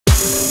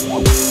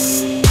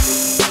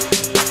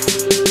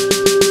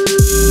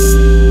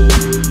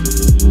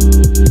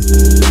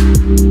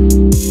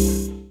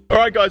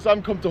Alright guys,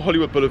 I'm come to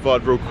Hollywood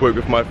Boulevard real quick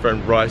with my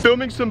friend Rice,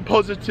 filming some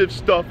positive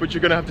stuff which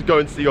you're gonna have to go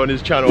and see on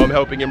his channel. I'm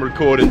helping him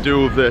record and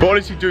do all of this. But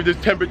honestly dude,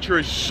 this temperature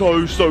is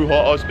so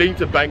hot. I was speaking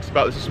to Banks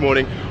about this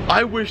morning.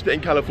 I wish that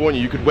in California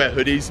you could wear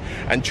hoodies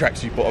and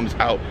tracksuit bottoms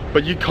out,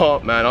 but you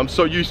can't, man. I'm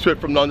so used to it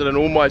from London, and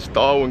all my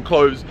style and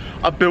clothes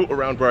are built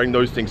around wearing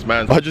those things,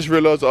 man. I just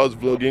realized I was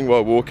vlogging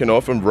while walking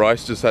off and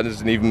Rice just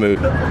hasn't even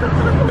moved.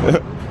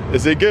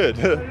 Is it good?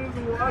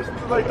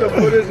 Like the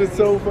footage is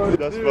so funny.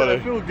 That's dude, funny. I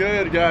feel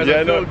good, guys. Yeah,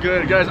 I feel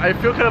good, guys. I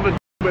feel kind of a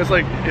but it's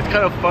like it's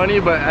kind of funny,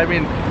 but I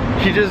mean,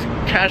 he just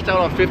cashed out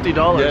on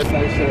 $50. Yes,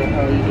 nice sir.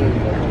 How are you doing?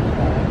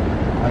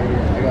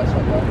 I got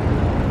something.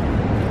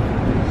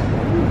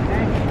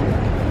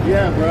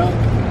 Yeah, bro.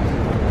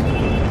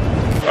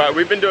 Alright,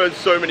 we've been doing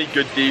so many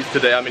good deeds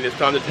today. I mean, it's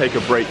time to take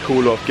a break,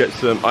 cool off, get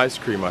some ice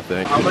cream, I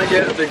think. I'm gonna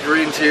get the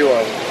green tea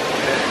one.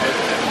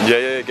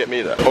 Yeah, get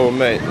me that. Oh,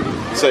 mate.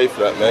 Safe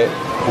that, mate.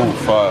 Oh,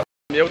 fire.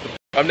 Yeah, what the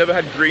I've never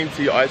had green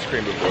tea ice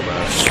cream before,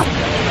 man.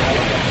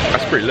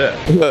 That's pretty lit.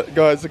 Look,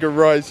 guys, look at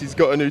Rice. He's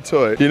got a new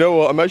toy. You know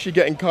what? I'm actually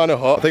getting kind of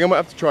hot. I think I might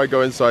have to try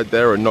go inside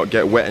there and not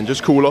get wet and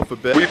just cool off a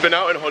bit. We've been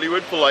out in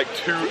Hollywood for like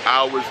 2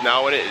 hours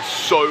now, and it is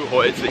so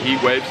hot. It's a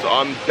heat wave, so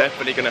I'm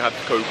definitely going to have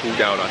to go cool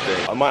down, I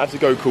think. I might have to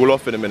go cool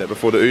off in a minute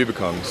before the Uber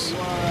comes.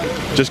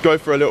 Just go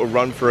for a little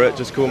run for it,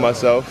 just cool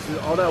myself. Dude,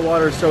 all that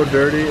water is so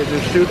dirty. It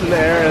just shoots in the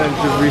air and then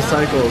just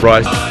recycles.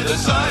 Rice.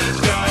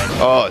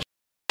 Oh,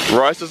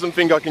 Rice doesn't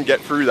think I can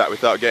get through that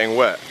without getting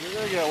wet. You're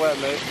gonna get wet,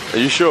 mate. Are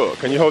you sure?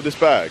 Can you hold this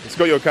bag? It's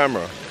got your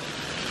camera. Oh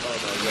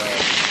my god.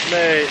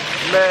 Mate,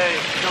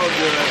 don't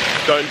do it.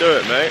 Don't do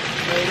it, mate.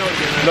 Mate, don't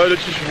do it. No,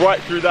 that's just right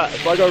through that.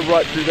 If I go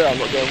right through there, I'm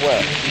not getting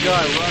wet. You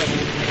gotta run.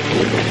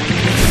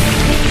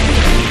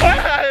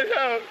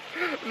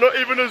 Not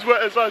even as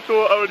wet as I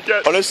thought I would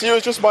get. Honestly, it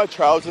was just my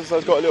trousers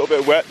that got a little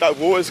bit wet. That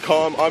water's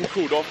calm. I'm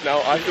cooled off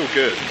now. I feel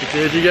good.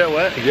 Did you get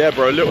wet? Yeah,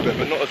 bro, a little bit,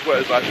 but not as wet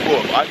as I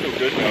thought. But I feel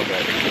good now,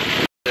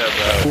 mate. Yeah,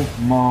 bro. Oh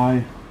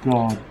my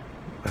god.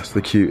 That's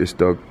the cutest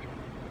dog,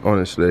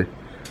 honestly.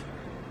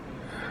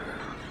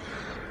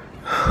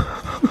 I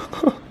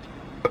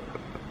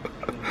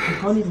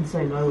can't even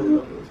say no when it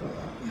looks like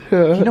that.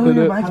 Yeah, You know who he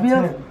reminds me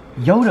of?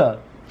 Yoda.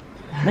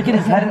 Look at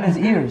his head and his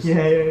ears.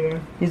 Yeah.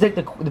 He's like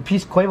the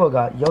piece Quavo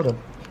got, Yoda.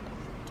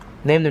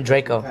 Named him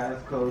Draco.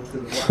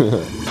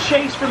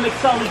 Chase from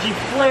Mixology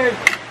Flared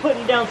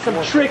putting down some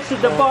tricks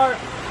at the bar.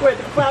 We're at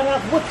the Clown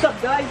House. What's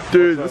up, guys?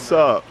 Dude, what's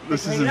up?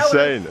 This is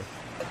insane.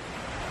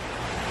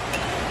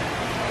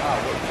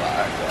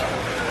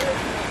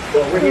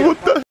 What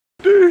the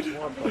dude?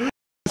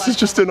 This is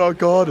just in our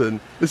garden.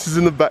 This is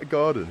in the back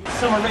garden.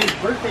 Summer Ray's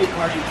birthday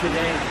party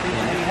today.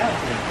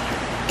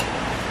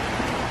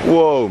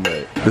 Whoa,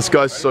 mate. This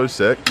guy's so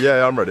sick.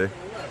 Yeah, I'm ready.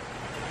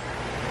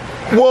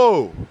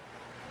 Whoa!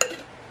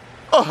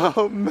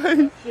 Oh,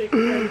 mate.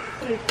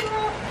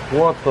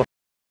 What the?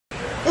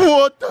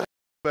 What the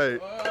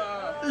mate?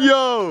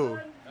 Yo!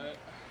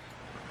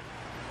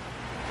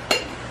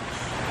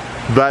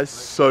 That's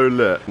so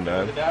lit,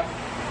 man. Get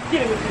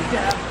it with your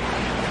dad.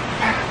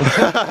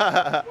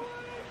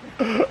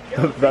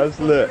 That's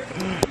lit.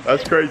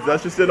 That's crazy.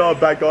 That's just in our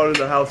back garden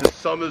in the house. It's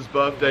Summer's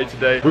birthday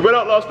today. We went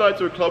out last night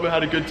to a club and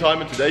had a good time,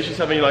 and today she's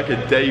having like a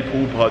day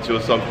pool party or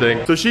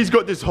something. So she's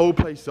got this whole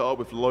place set up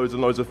with loads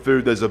and loads of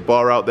food. There's a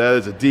bar out there,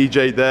 there's a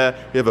DJ there,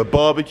 we have a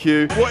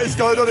barbecue. What is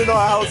going on in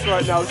our house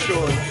right now,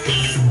 Shaun?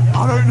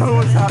 I don't know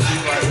what's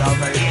happening right now,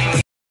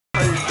 mate.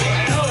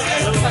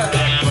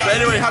 But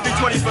anyway, happy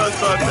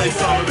 21st birthday,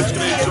 Summer. We're just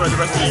going to enjoy the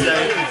rest of the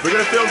day. We're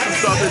going to film some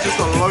stuff. There's just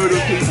a load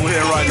of people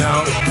here right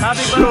now.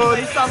 Happy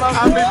birthday, Summer.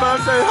 Happy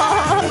birthday.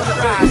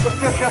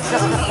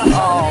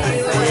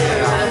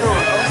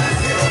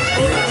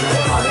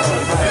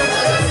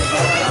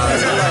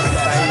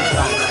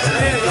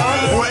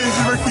 What is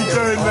Ricky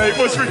doing, mate?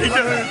 What's Ricky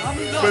doing?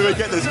 Wait,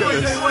 get this. What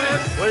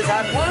is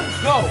happening?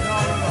 Go.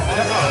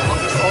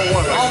 All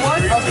one?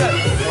 Okay.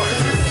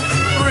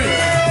 3,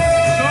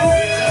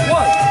 2,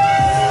 1.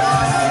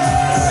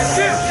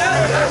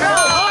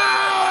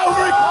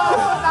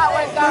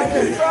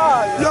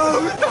 Yo,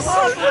 that's so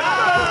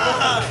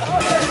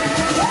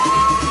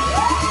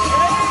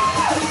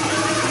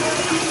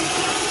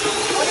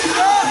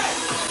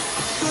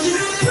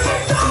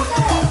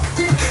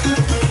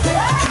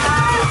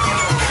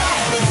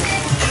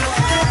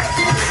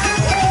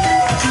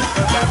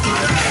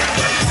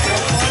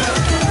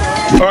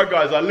Alright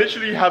guys, I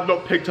literally have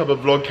not picked up a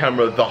vlog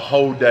camera the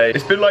whole day.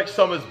 It's been like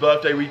Summer's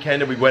birthday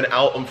weekend, and we went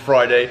out on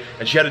Friday,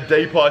 and she had a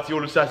day party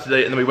all of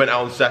Saturday, and then we went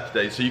out on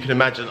Saturday. So you can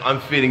imagine I'm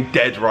feeling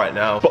dead right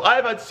now. But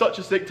I've had such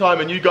a sick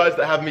time, and you guys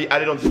that have me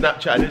added on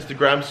Snapchat and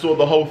Instagram saw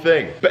the whole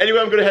thing. But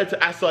anyway, I'm gonna head to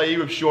Acai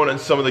with Shaun and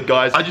some of the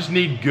guys. I just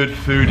need good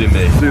food in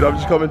me. Dude, I'm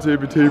just coming to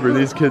Uber and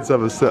these kids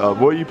have a setup.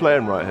 What are you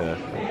playing right here?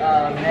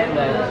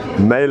 Melee.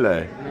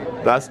 Melee.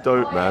 That's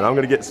dope, man. I'm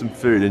gonna get some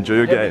food. Enjoy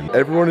your game.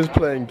 Everyone is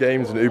playing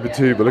games in Uber,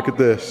 but look at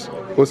this.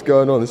 What's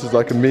going on? This is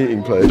like a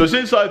meeting place. So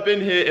since I've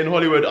been here in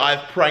Hollywood,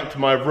 I've pranked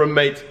my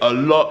roommates a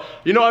lot.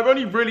 You know, I've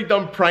only really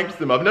done pranks to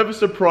them. I've never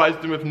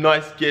surprised them with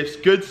nice gifts,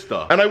 good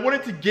stuff. And I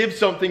wanted to give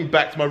something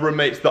back to my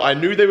roommates that I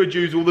knew they would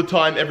use all the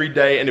time, every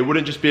day, and it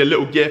wouldn't just be a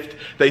little gift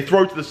they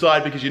throw to the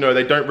side because, you know,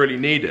 they don't really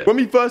need it. When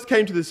we first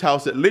came to this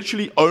house, it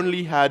literally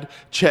only had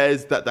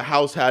chairs that the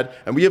house had,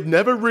 and we have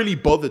never really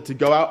bothered to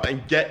go out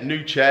and get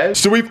new chairs.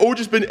 So we've all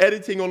just been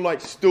editing on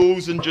like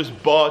stools and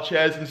just bar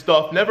chairs and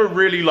stuff. Never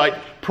really like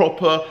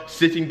proper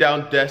sitting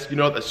down desk, you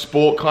know, the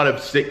sport kind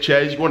of sick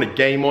chairs you want to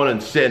game on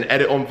and sit and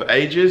edit on for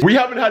ages. We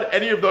haven't had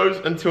any of those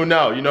until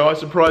now. You know, I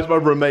surprised my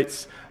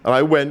roommates and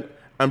I went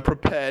and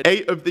prepared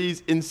 8 of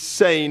these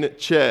insane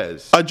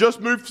chairs. I just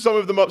moved some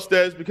of them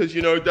upstairs because,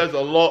 you know, there's a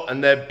lot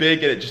and they're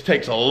big and it just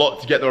takes a lot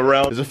to get them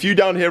around. There's a few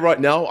down here right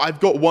now. I've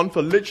got one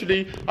for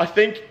literally, I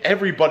think,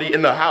 everybody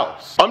in the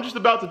house. I'm just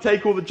about to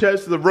take all the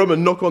chairs to the room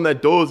and knock on their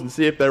doors and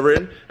see if they're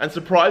in and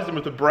surprise them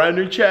with a brand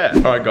new chair.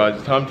 All right, guys,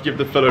 it's time to give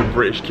the fellow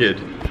British kid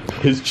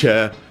his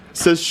chair. It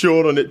says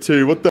Shaun on it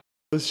too. What the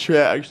hell? This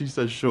chair actually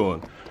says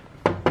Shaun.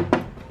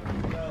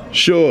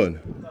 Shaun,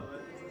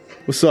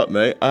 what's up,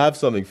 mate? I have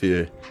something for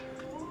you.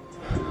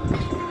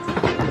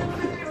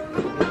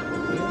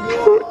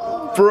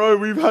 Bro,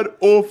 we've had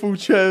awful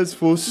chairs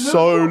for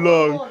so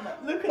long.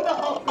 Look at the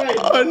upgrade.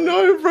 I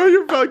know, bro,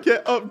 you're about to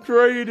get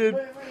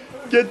upgraded.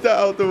 Get that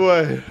out the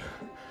way.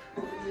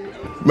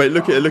 Mate,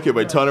 look at it,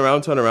 wait, turn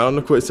around,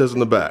 look what it says on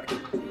the back.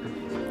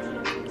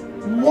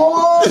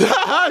 Whoa!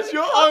 That's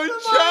your own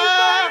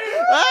chair!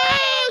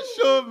 Ah,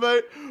 sure,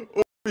 mate.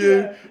 All for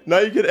you. Now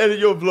you can edit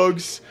your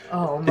vlogs.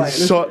 Oh, mate.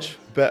 It's such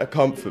better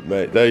comfort,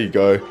 mate. There you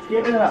go. Get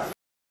rid of that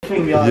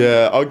thing behind.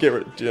 Yeah, I'll get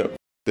rid of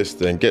this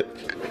thing. Get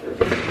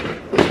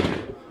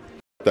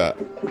that.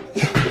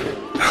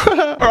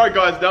 Alright,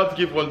 guys, now to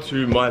give one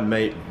to my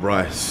mate,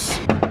 Rice.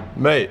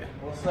 Mate.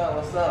 What's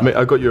up? Mate,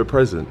 I got you a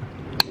present.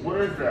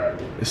 What is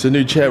that? It's a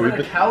new chair. Is it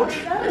a couch?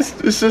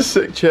 It's a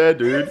sick chair,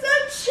 dude.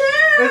 It's a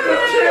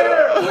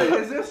chair!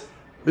 Wait, is this?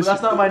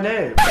 That's not my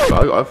name.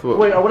 I thought.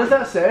 Wait, what does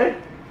that say?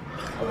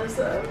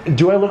 Alyssa.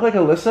 Do I look like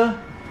Alyssa?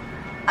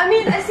 I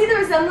mean, I see the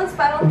resemblance,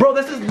 but I don't. Bro,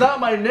 this is not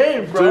my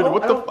name, bro. Dude,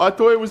 what the? I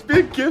thought it was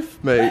a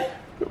gift, mate.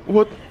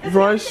 What,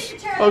 Rice?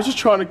 I was just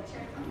trying to.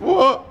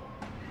 What?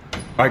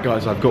 Alright,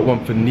 guys, I've got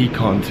one for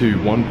Nikon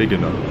too. One big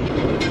enough.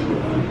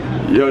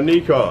 Yo,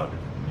 Nikon.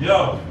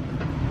 Yo.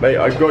 Mate,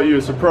 I got you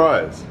a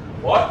surprise.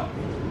 What?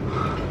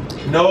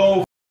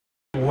 No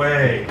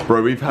way.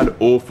 Bro, we've had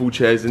awful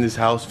chairs in this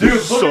house for Dude,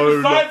 so look at the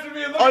long. size of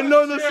me and look I at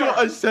know, this that's chair. what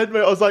I said,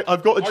 mate. I was like,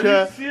 I've got a Are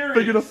chair you serious?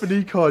 big enough for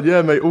Nikon.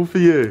 Yeah, mate, all for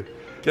you.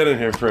 Get in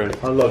here, Fred.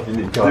 I love you,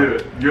 Nikon.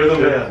 Dude, you're the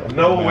man.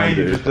 No Man, way you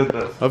dude. just did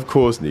this. Of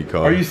course,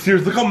 Nikon. Are you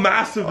serious? Look how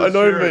massive this I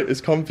know, chair mate.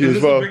 It's comfy is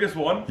as well. Is this the biggest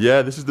one?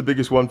 Yeah, this is the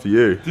biggest one for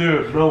you.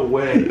 Dude, no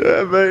way.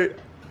 Yeah, mate.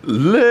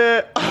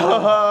 Lit.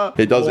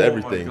 It does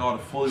everything. Oh my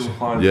god, fully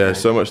reclined. Yeah,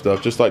 so much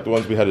stuff. Just like the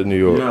ones we had in New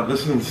York. Yeah,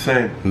 this is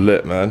insane.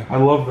 Lit, man. I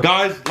love this.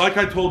 Guys, like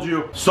I told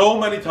you so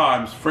many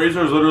times,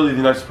 Fraser is literally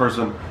the nicest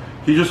person.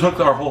 He just hooked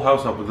our whole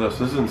house up with this.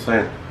 This is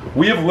insane.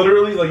 We have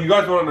literally, like, you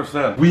guys don't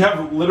understand. We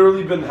have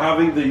literally been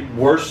having the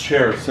worst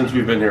chairs since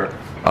we've been here.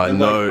 I And,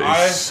 know,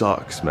 like, it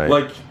sucks, mate.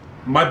 Like,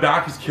 my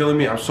back is killing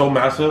me. I'm so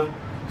massive.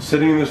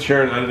 Sitting in this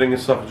chair and editing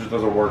and stuff, it just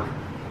doesn't work.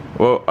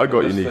 Well, I got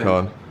you, This thing.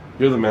 Nikon.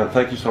 You're the man.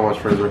 Thank you so much,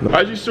 Fraser.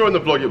 As you saw in the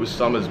vlog, it was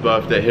Summer's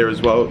birthday here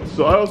as well.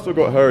 So I also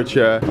got her a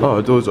chair. Oh,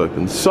 the door's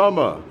open.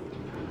 Summer!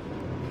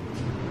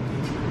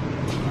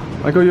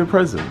 I got you a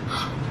present.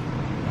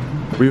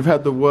 We've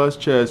had the worst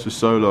chairs for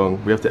so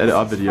long. We have to edit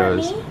our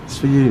videos. For me? It's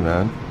for you,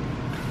 man.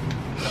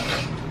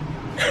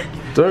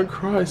 Don't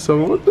cry,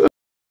 Summer. What the?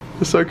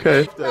 It's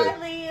okay.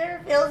 Finally,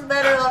 it feels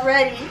better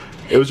already.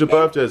 It was your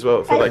birthday as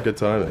well. It felt like good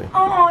timing.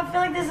 Oh, I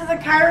feel like this is a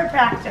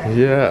chiropractor.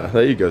 Yeah,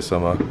 there you go,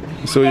 Summer.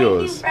 It's all Thank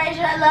yours. you,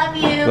 Fraser. I love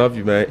you. Love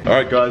you, mate.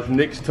 Alright, guys,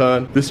 Nick's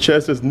turn. This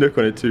chair says Nick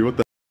on it too. What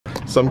the?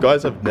 Some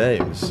guys have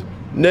names.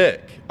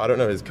 Nick! I don't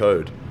know his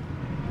code.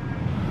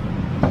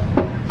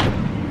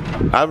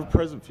 I have a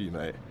present for you,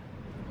 mate.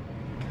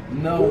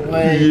 No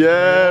way.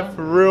 Yeah,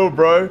 for real,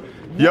 bro.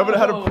 You haven't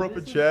had a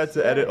proper chair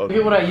to edit on. Look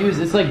at what I use.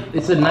 It's like,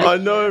 it's a nice. I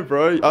know,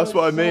 bro. That's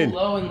what I mean. So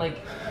low and like,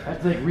 I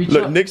have to like reach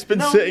Look, up. Nick's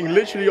been sitting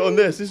literally on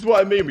this. This is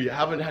what I mean. We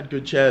haven't had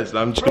good chairs, and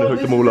I'm just gonna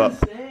hook them all up.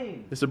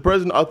 It's a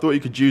present I thought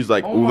you could use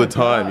like all the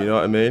time. You know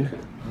what I mean?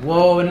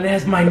 Whoa, and it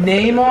has my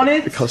name on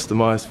it.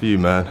 Customized for you,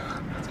 man.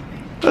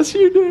 That's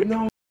you, dude.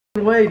 No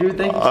way, dude.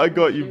 Thank you. I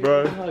got you,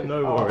 bro.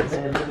 No worries.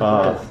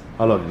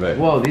 I love you, mate.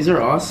 Whoa, these are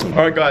awesome.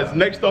 Alright, guys,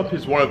 next up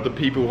is one of the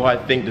people who I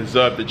think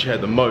deserve the chair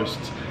the most,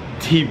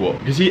 T-Wop.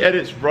 Because he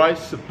edits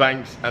Rice,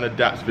 Banks, and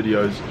Adapts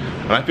videos,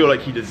 and I feel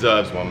like he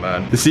deserves one,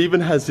 man. This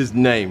even has his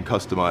name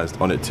customized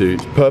on it too.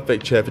 It's a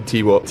perfect chair for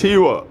T-Wop.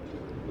 T-Wop,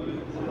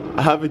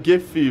 I have a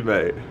gift for you,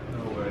 mate.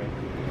 No way.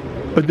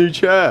 A new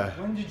chair.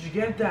 When did you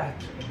get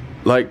that?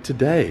 Like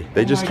today.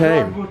 They just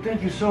came. God, bro,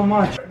 thank you so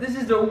much. This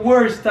is the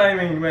worst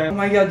timing, man. Oh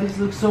my god, this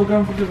looks so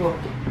comfortable.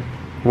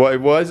 Why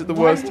is it the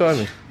worst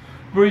timing?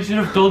 Bro, you should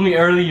have told me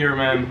earlier,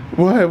 man.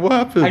 Why? What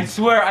happened? I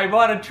swear, I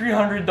bought a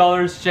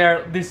 $300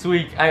 share this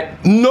week.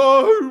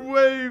 No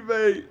way,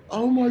 mate.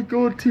 Oh my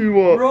god,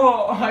 T-What.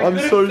 Bro, I'm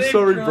so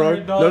sorry,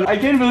 bro. No, I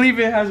can't believe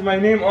it has my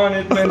name on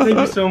it, man. Thank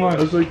you so much.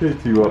 That's okay,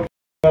 T-What.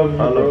 I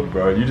love you,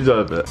 bro. You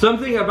deserve it.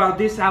 Something about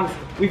this house.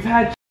 We've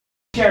had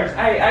chairs.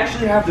 I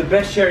actually have the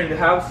best chair in the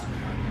house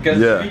because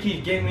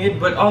Vicky gave me it,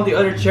 but all the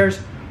other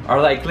chairs are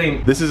like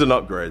lame. This is an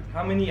upgrade.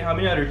 How many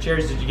other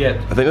chairs did you get? I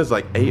think there's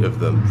like 8 of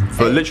them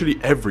for literally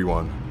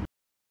everyone.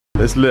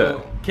 It's lit.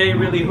 So, Kay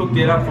really hooked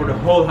it up for the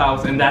whole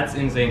house, and that's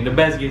insane. The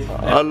best gift.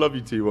 I love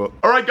you, T-What.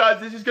 Alright guys,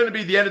 this is going to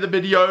be the end of the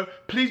video.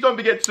 Please don't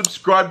forget to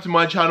subscribe to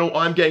my channel.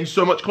 I'm getting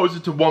so much closer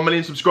to 1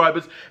 million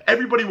subscribers.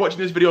 Everybody watching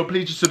this video,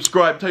 please just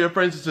subscribe. Tell your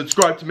friends to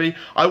subscribe to me.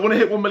 I want to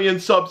hit 1 million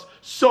subs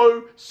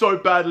so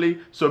badly.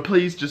 So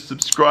please just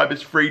subscribe.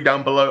 It's free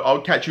down below.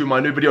 I'll catch you in my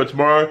new video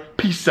tomorrow.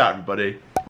 Peace out, everybody.